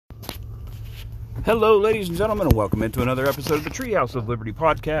Hello, ladies and gentlemen, and welcome into another episode of the Treehouse of Liberty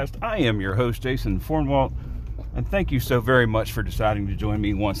podcast. I am your host, Jason Fornwalt, and thank you so very much for deciding to join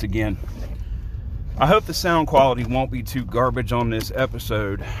me once again. I hope the sound quality won't be too garbage on this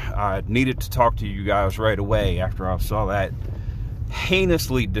episode. I needed to talk to you guys right away after I saw that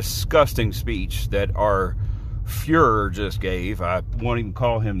heinously disgusting speech that our Fuhrer just gave. I won't even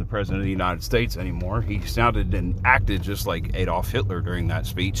call him the President of the United States anymore. He sounded and acted just like Adolf Hitler during that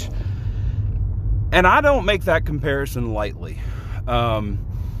speech. And I don't make that comparison lightly.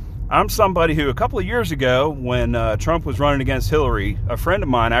 I'm somebody who, a couple of years ago, when Trump was running against Hillary, a friend of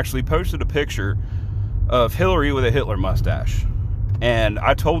mine actually posted a picture of Hillary with a Hitler mustache. And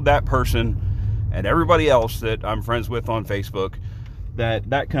I told that person and everybody else that I'm friends with on Facebook that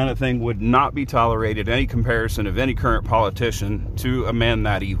that kind of thing would not be tolerated, any comparison of any current politician to a man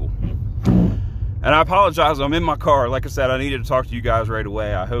that evil. And I apologize, I'm in my car. Like I said, I needed to talk to you guys right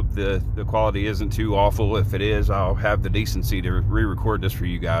away. I hope the quality isn't too awful. If it is, I'll have the decency to re-record this for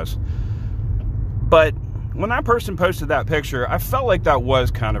you guys. But when that person posted that picture, I felt like that was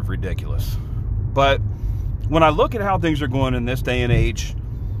kind of ridiculous. But when I look at how things are going in this day and age,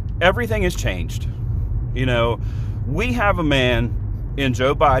 everything has changed. You know, we have a man in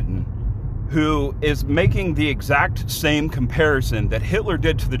Joe Biden who is making the exact same comparison that Hitler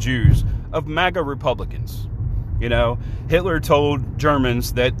did to the Jews of MAGA Republicans. You know, Hitler told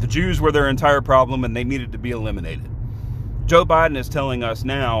Germans that the Jews were their entire problem and they needed to be eliminated. Joe Biden is telling us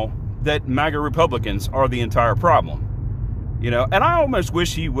now that MAGA Republicans are the entire problem. You know, and I almost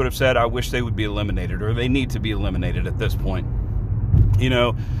wish he would have said, I wish they would be eliminated, or they need to be eliminated at this point. You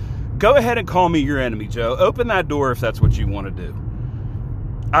know, go ahead and call me your enemy, Joe. Open that door if that's what you want to do.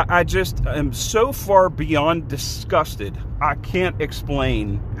 I just am so far beyond disgusted, I can't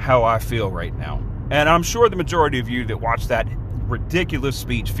explain how I feel right now. And I'm sure the majority of you that watch that ridiculous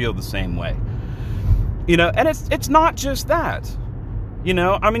speech feel the same way. You know, and it's not just that. You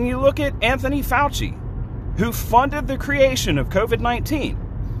know, I mean, you look at Anthony Fauci, who funded the creation of COVID-19.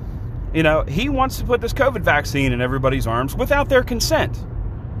 You know, he wants to put this COVID vaccine in everybody's arms without their consent.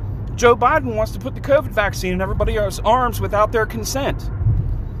 Joe Biden wants to put the COVID vaccine in everybody's arms without their consent.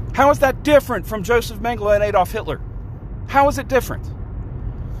 How is that different from Joseph Mengele and Adolf Hitler? How is it different?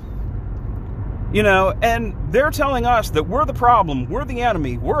 You know, and they're telling us that we're the problem, we're the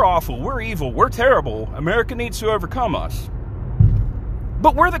enemy, we're awful, we're evil, we're terrible, America needs to overcome us.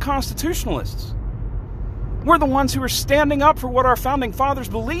 But we're the constitutionalists. We're the ones who are standing up for what our founding fathers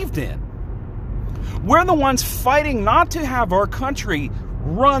believed in. We're the ones fighting not to have our country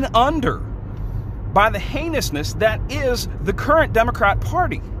run under by the heinousness that is the current Democrat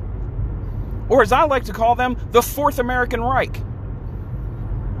Party. Or as I like to call them, the Fourth American Reich.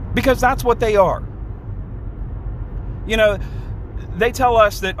 Because that's what they are. You know, they tell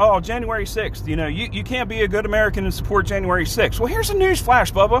us that, oh, January 6th, you know, you can't be a good American and support January 6th. Well, here's a news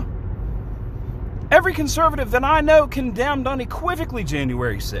flash, Bubba. Every conservative that I know condemned unequivocally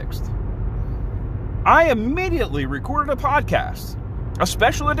January 6th. I immediately recorded a podcast. A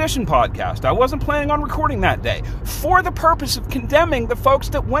special edition podcast. I wasn't planning on recording that day for the purpose of condemning the folks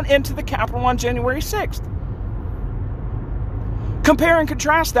that went into the Capitol on January 6th. Compare and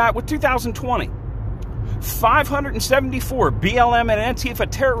contrast that with 2020. 574 BLM and Antifa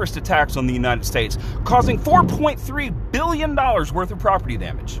terrorist attacks on the United States, causing $4.3 billion worth of property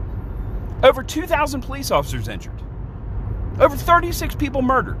damage. Over 2,000 police officers injured. Over 36 people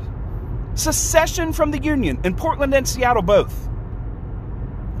murdered. Secession from the Union in Portland and Seattle both.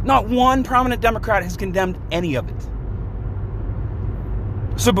 Not one prominent Democrat has condemned any of it.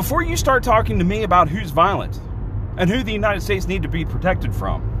 So before you start talking to me about who's violent and who the United States need to be protected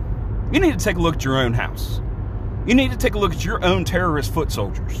from, you need to take a look at your own house. You need to take a look at your own terrorist foot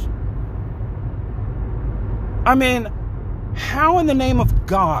soldiers. I mean, how in the name of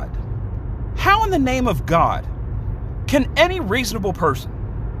God, can any reasonable person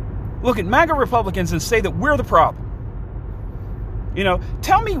look at MAGA Republicans and say that we're the problem? You know,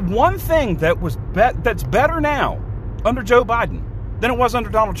 tell me one thing that was that's better now under Joe Biden than it was under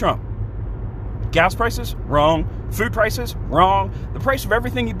Donald Trump. Gas prices? Wrong. Food prices? Wrong. The price of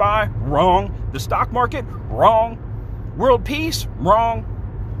everything you buy? Wrong. The stock market? Wrong. World peace? Wrong.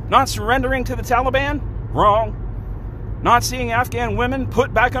 Not surrendering to the Taliban? Wrong. Not seeing Afghan women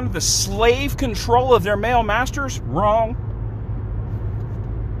put back under the slave control of their male masters? Wrong.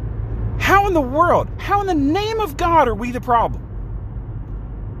 How in the world, how in the name of God are we the problem?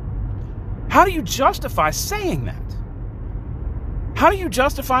 How do you justify saying that? How do you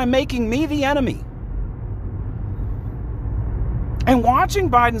justify making me the enemy? And watching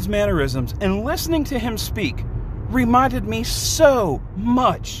Biden's mannerisms and listening to him speak reminded me so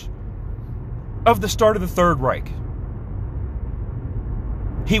much of the start of the Third Reich.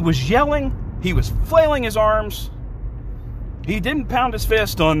 He was yelling, he was flailing his arms, he didn't pound his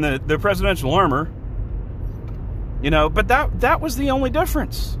fist on the presidential armor, but that was the only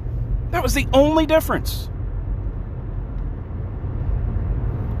difference. That was the only difference.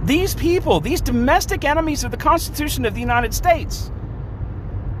 These people, these domestic enemies of the Constitution of the United States,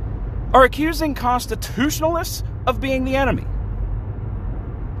 are accusing constitutionalists of being the enemy.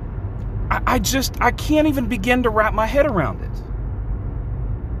 I can't even begin to wrap my head around it.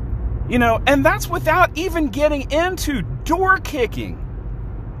 And that's without even getting into door kicking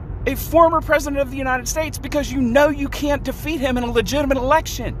a former president of the United States because you can't defeat him in a legitimate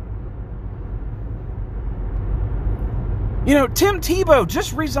election. Tim Tebow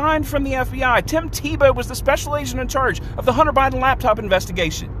just resigned from the FBI. Tim Tebow was the special agent in charge of the Hunter Biden laptop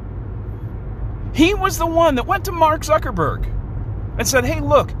investigation. He was the one that went to Mark Zuckerberg and said, hey,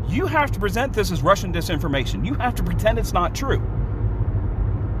 look, you have to present this as Russian disinformation. You have to pretend it's not true.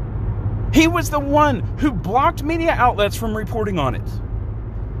 He was the one who blocked media outlets from reporting on it.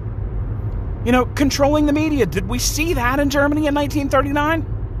 Controlling the media. Did we see that in Germany in 1939?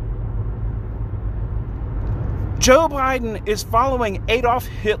 Joe Biden is following Adolf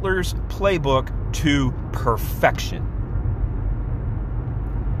Hitler's playbook to perfection.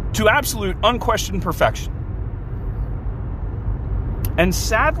 To absolute, unquestioned perfection. And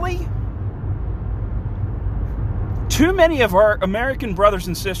sadly, too many of our American brothers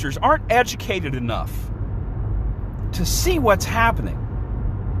and sisters aren't educated enough to see what's happening.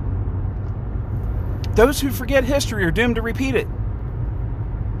 Those who forget history are doomed to repeat it.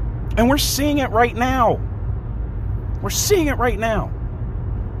 And we're seeing it right now. We're seeing it right now.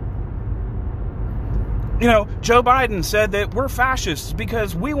 Joe Biden said that we're fascists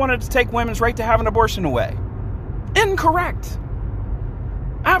because we wanted to take women's right to have an abortion away. Incorrect.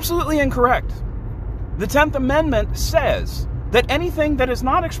 Absolutely incorrect. The 10th Amendment says that anything that is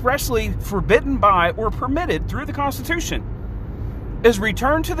not expressly forbidden by or permitted through the Constitution is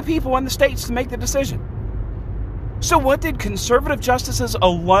returned to the people and the states to make the decision. So what did conservative justices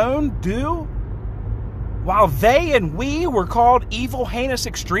alone do while they and we were called evil, heinous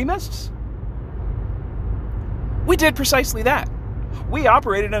extremists? We did precisely that. We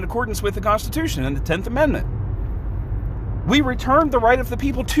operated in accordance with the Constitution and the 10th Amendment. We returned the right of the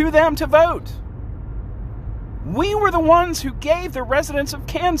people to them to vote. We were the ones who gave the residents of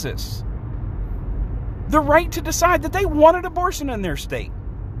Kansas the right to decide that they wanted abortion in their state.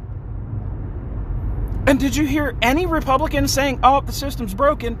 And did you hear any Republicans saying, oh, the system's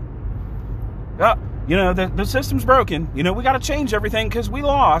broken? The system's broken. We got to change everything because we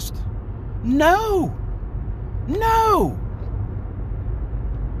lost. No.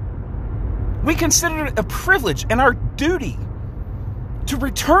 We considered it a privilege and our duty to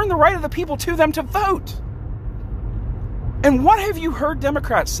return the right of the people to them to vote. And what have you heard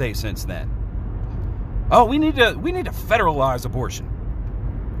Democrats say since then? Oh, we need to federalize abortion.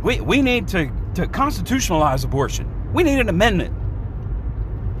 We need to constitutionalize abortion. We need an amendment.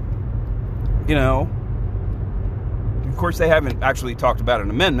 Of course, they haven't actually talked about an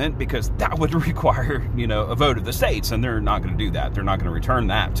amendment because that would require, a vote of the states, and they're not going to do that. They're not going to return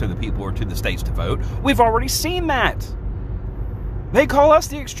that to the people or to the states to vote. We've already seen that. They call us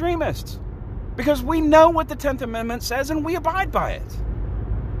the extremists because we know what the 10th Amendment says and we abide by it.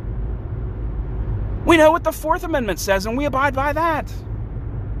 We know what the 4th Amendment says and we abide by that.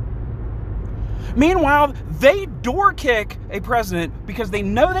 Meanwhile, they door kick a president because they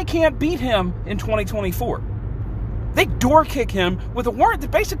know they can't beat him in 2024. They door kick him with a warrant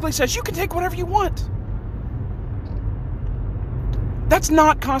that basically says you can take whatever you want. That's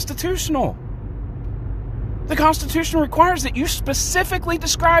not constitutional. The Constitution requires that you specifically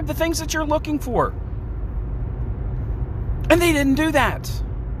describe the things that you're looking for. And they didn't do that.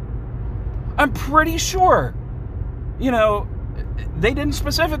 I'm pretty sure, they didn't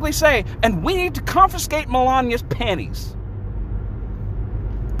specifically say, and we need to confiscate Melania's panties.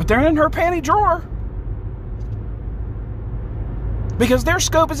 But they're in her panty drawer. Because their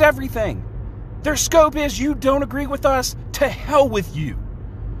scope is everything. Their scope is you don't agree with us, to hell with you.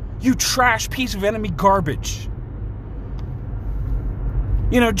 You trash piece of enemy garbage.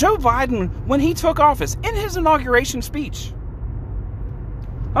 Joe Biden, when he took office, in his inauguration speech,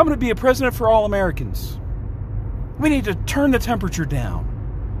 I'm going to be a president for all Americans. We need to turn the temperature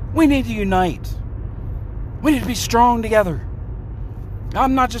down. We need to unite. We need to be strong together.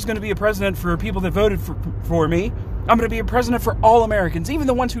 I'm not just going to be a president for people that voted for me. I'm going to be a president for all Americans, even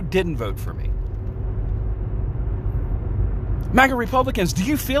the ones who didn't vote for me. MAGA Republicans, do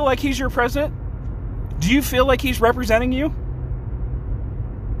you feel like he's your president? Do you feel like he's representing you?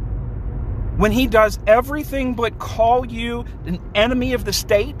 when he does everything but call you an enemy of the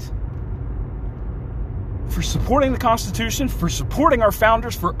state for supporting the Constitution, for supporting our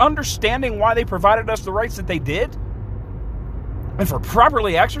founders, for understanding why they provided us the rights that they did, and for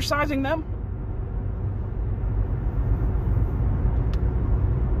properly exercising them?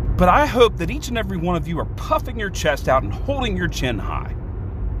 But I hope that each and every one of you are puffing your chest out and holding your chin high.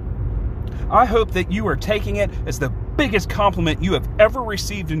 I hope that you are taking it as the biggest compliment you have ever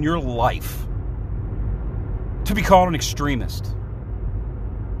received in your life to be called an extremist,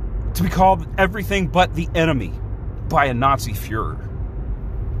 to be called everything but the enemy by a Nazi Fuhrer.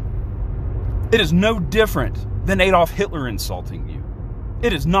 It is no different than Adolf Hitler insulting you.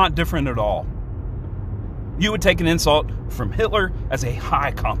 It is not different at all. You would take an insult from Hitler as a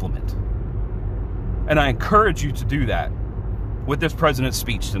high compliment. And I encourage you to do that with this president's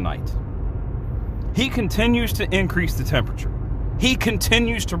speech tonight. He continues to increase the temperature. He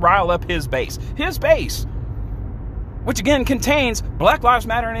continues to rile up his base. His base, which again contains Black Lives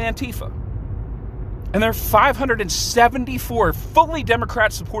Matter and Antifa. And there are 574 fully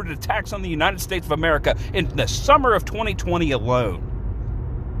Democrat-supported attacks on the United States of America in the summer of 2020 alone.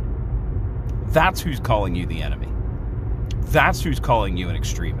 That's who's calling you the enemy. That's who's calling you an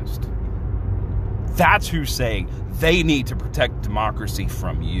extremist. That's who's saying they need to protect democracy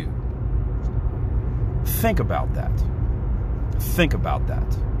from you. Think about that. Think about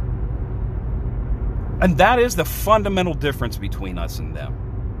that. And that is the fundamental difference between us and them.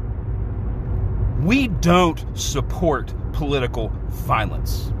 We don't support political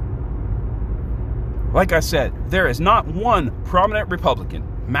violence. Like I said, there is not one prominent Republican,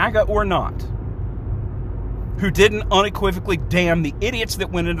 MAGA or not, who didn't unequivocally damn the idiots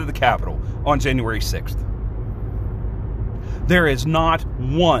that went into the Capitol on January 6th. There is not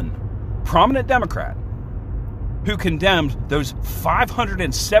one prominent Democrat who condemned those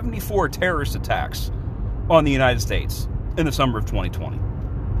 574 terrorist attacks on the United States in the summer of 2020.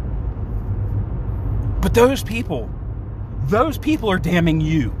 But those people are damning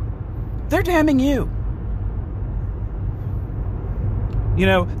you. They're damning you. You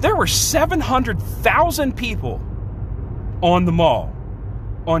know, there were 700,000 people on the mall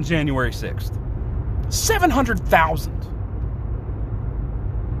on January 6th. 700,000.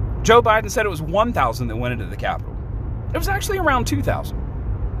 Joe Biden said it was 1,000 that went into the Capitol. It was actually around 2,000.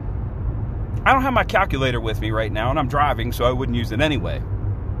 I don't have my calculator with me right now, and I'm driving, so I wouldn't use it anyway.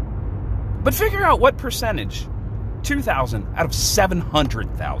 But figure out what percentage 2,000 out of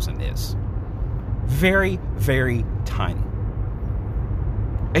 700,000 is. Very, very tiny.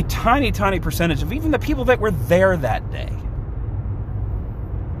 A tiny, tiny percentage of even the people that were there that day.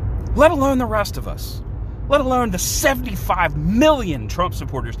 Let alone the rest of us. Let alone the 75 million Trump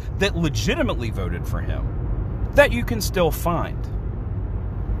supporters that legitimately voted for him, that you can still find.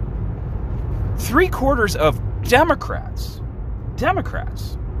 3/4 of Democrats,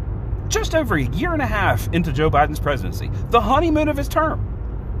 just over a year and a half into Joe Biden's presidency, the honeymoon of his term,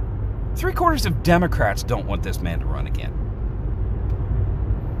 3/4 of Democrats don't want this man to run again.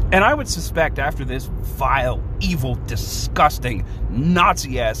 And I would suspect after this vile, evil, disgusting,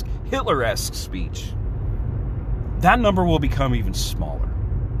 Nazi-esque, Hitler-esque speech, that number will become even smaller.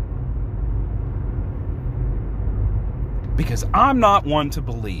 Because I'm not one to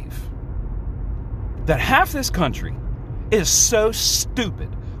believe that half this country is so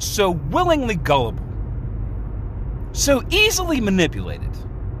stupid, so willingly gullible, so easily manipulated,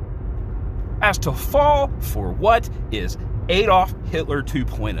 as to fall for what is Adolf Hitler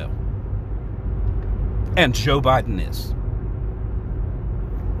 2.0. And Joe Biden is.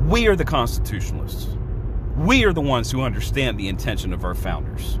 We are the constitutionalists. We are the ones who understand the intention of our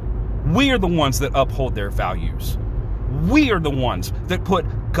founders. We are the ones that uphold their values. We are the ones that put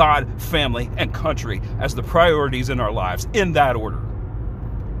God, family, and country as the priorities in our lives in that order.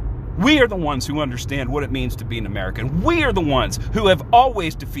 We are the ones who understand what it means to be an American. We are the ones who have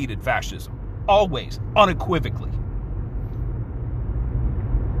always defeated fascism. Always. Unequivocally.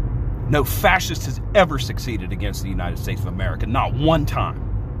 No fascist has ever succeeded against the United States of America. Not one time.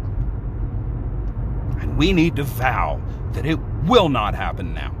 And we need to vow that it will not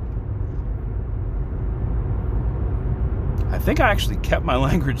happen now. I think I actually kept my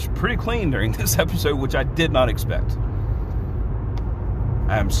language pretty clean during this episode, which I did not expect.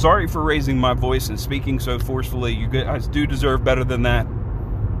 I am sorry for raising my voice and speaking so forcefully. You guys do deserve better than that.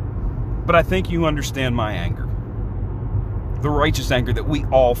 But I think you understand my anger. The righteous anger that we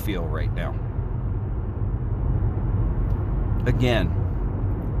all feel right now. Again,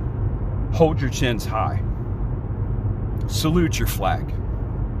 hold your chins high. Salute your flag.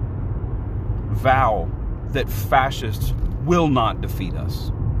 Vow that fascists will not defeat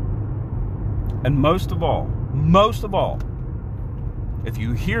us. And most of all, if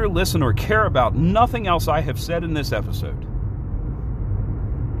you hear, listen, or care about nothing else I have said in this episode,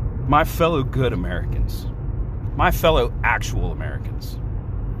 my fellow good Americans, my fellow actual Americans,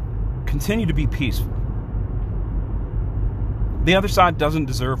 continue to be peaceful. The other side doesn't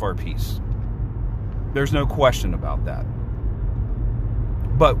deserve our peace. There's no question about that.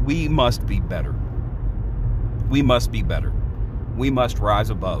 But we must be better. We must be better. We must rise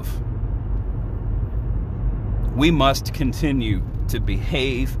above. We must continue to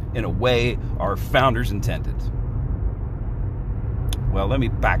behave in a way our founders intended. Well, let me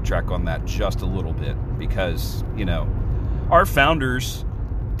backtrack on that just a little bit because, our founders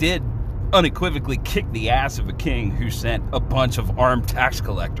did unequivocally kick the ass of a king who sent a bunch of armed tax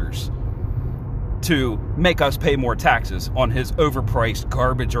collectors to make us pay more taxes on his overpriced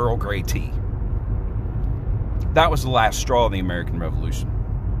garbage Earl Grey tea. That was the last straw of the American Revolution.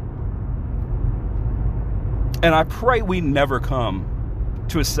 And I pray we never come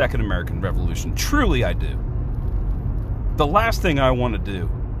to a second American Revolution. Truly, I do. The last thing I want to do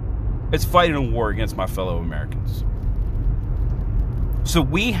is fight in a war against my fellow Americans. So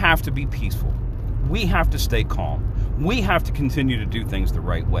we have to be peaceful. We have to stay calm. We have to continue to do things the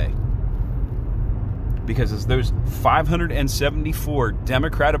right way. Because as those 574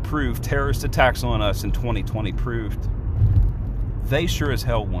 Democrat-approved terrorist attacks on us in 2020 proved, they sure as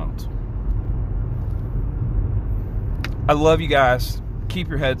hell won't. I love you guys. Keep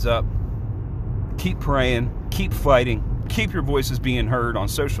your heads up. Keep praying. Keep fighting. Keep your voices being heard on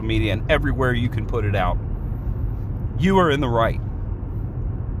social media and everywhere you can put it out. You are in the right.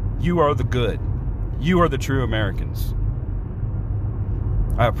 You are the good. You are the true Americans.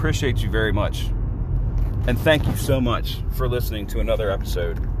 I appreciate you very much. And thank you so much for listening to another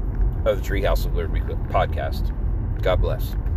episode of the Treehouse of Liberty podcast. God bless.